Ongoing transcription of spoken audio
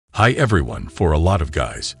Hi everyone. For a lot of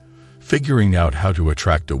guys, figuring out how to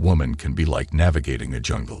attract a woman can be like navigating a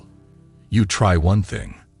jungle. You try one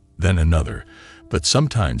thing, then another, but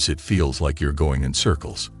sometimes it feels like you're going in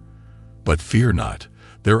circles. But fear not,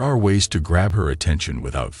 there are ways to grab her attention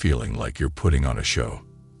without feeling like you're putting on a show.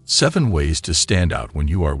 7 ways to stand out when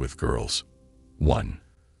you are with girls. 1.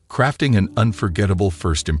 Crafting an unforgettable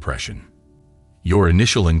first impression. Your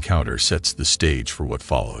initial encounter sets the stage for what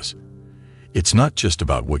follows. It's not just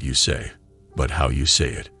about what you say, but how you say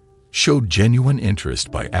it. Show genuine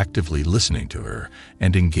interest by actively listening to her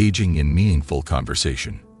and engaging in meaningful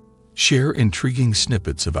conversation. Share intriguing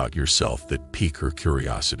snippets about yourself that pique her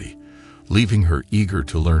curiosity, leaving her eager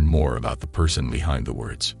to learn more about the person behind the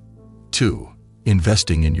words. 2.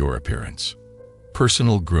 Investing in your appearance.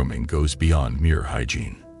 Personal grooming goes beyond mere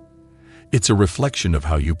hygiene. It's a reflection of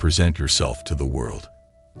how you present yourself to the world.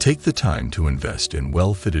 Take the time to invest in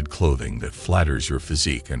well-fitted clothing that flatters your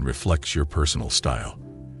physique and reflects your personal style.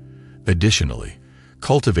 Additionally,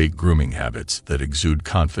 cultivate grooming habits that exude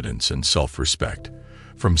confidence and self-respect,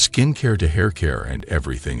 from skincare to hair care and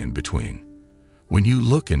everything in between. When you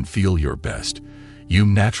look and feel your best, you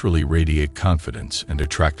naturally radiate confidence and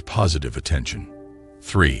attract positive attention.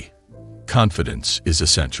 3. Confidence is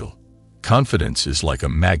essential. Confidence is like a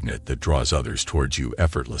magnet that draws others towards you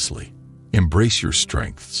effortlessly. Embrace your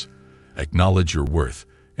strengths, acknowledge your worth,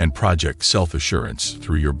 and project self-assurance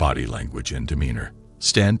through your body language and demeanor.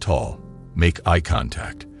 Stand tall, make eye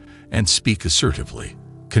contact, and speak assertively,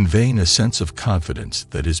 conveying a sense of confidence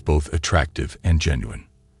that is both attractive and genuine.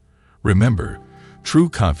 Remember, true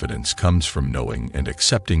confidence comes from knowing and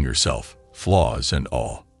accepting yourself, flaws and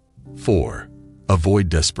all. 4. Avoid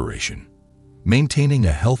desperation. Maintaining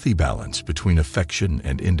a healthy balance between affection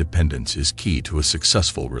and independence is key to a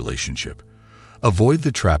successful relationship. Avoid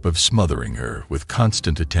the trap of smothering her with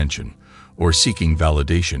constant attention or seeking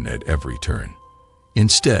validation at every turn.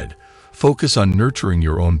 Instead, focus on nurturing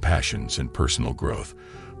your own passions and personal growth,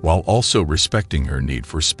 while also respecting her need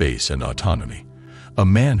for space and autonomy. A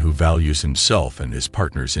man who values himself and his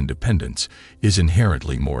partner's independence is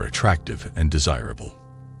inherently more attractive and desirable.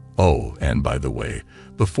 Oh, and by the way,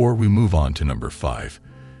 before we move on to number 5,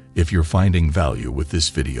 if you're finding value with this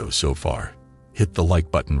video so far, hit the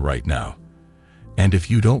like button right now. And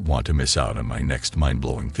if you don't want to miss out on my next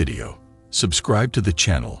mind-blowing video, subscribe to the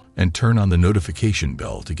channel and turn on the notification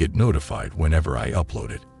bell to get notified whenever I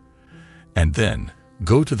upload it. And then,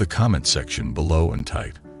 go to the comment section below and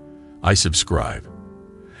type, "I subscribe,"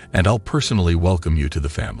 and I'll personally welcome you to the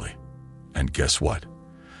family. And guess what?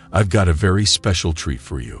 I've got a very special treat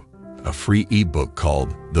for you. A free ebook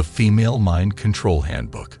called The Female Mind Control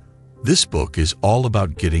Handbook. This book is all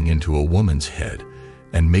about getting into a woman's head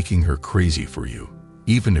and making her crazy for you,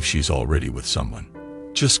 even if she's already with someone.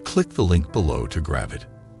 Just click the link below to grab it.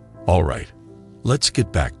 All right, let's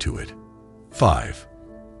get back to it. 5.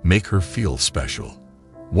 Make her feel special.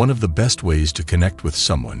 One of the best ways to connect with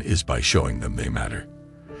someone is by showing them they matter.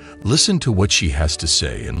 Listen to what she has to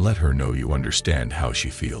say and let her know you understand how she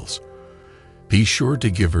feels. Be sure to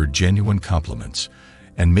give her genuine compliments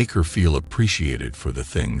and make her feel appreciated for the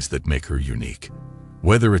things that make her unique.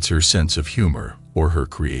 Whether it's her sense of humor or her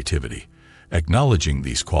creativity, acknowledging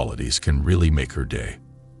these qualities can really make her day.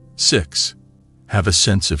 6. Have a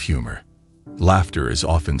sense of humor. Laughter is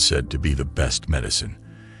often said to be the best medicine,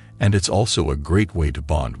 and it's also a great way to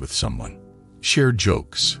bond with someone. Share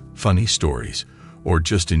jokes, funny stories, or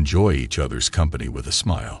just enjoy each other's company with a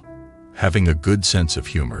smile. Having a good sense of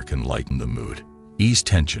humor can lighten the mood, ease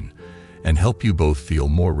tension, and help you both feel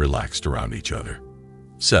more relaxed around each other.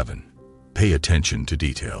 7. Pay attention to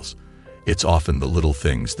details. It's often the little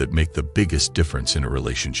things that make the biggest difference in a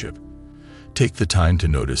relationship. Take the time to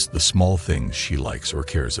notice the small things she likes or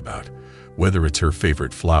cares about, whether it's her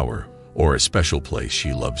favorite flower or a special place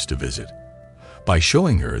she loves to visit. By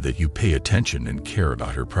showing her that you pay attention and care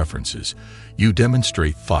about her preferences, you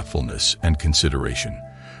demonstrate thoughtfulness and consideration,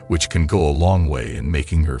 which can go a long way in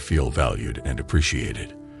making her feel valued and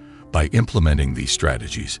appreciated. By implementing these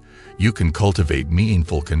strategies, you can cultivate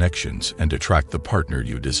meaningful connections and attract the partner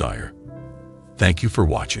you desire. Thank you for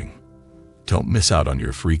watching. Don't miss out on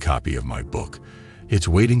your free copy of my book. It's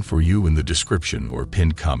waiting for you in the description or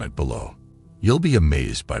pinned comment below. You'll be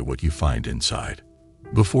amazed by what you find inside.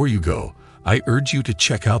 Before you go, I urge you to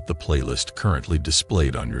check out the playlist currently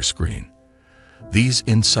displayed on your screen. These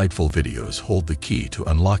insightful videos hold the key to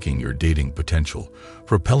unlocking your dating potential,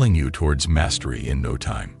 propelling you towards mastery in no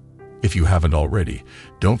time. If you haven't already,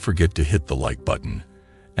 don't forget to hit the like button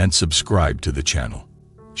and subscribe to the channel.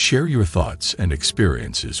 Share your thoughts and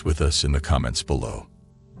experiences with us in the comments below.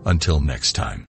 Until next time.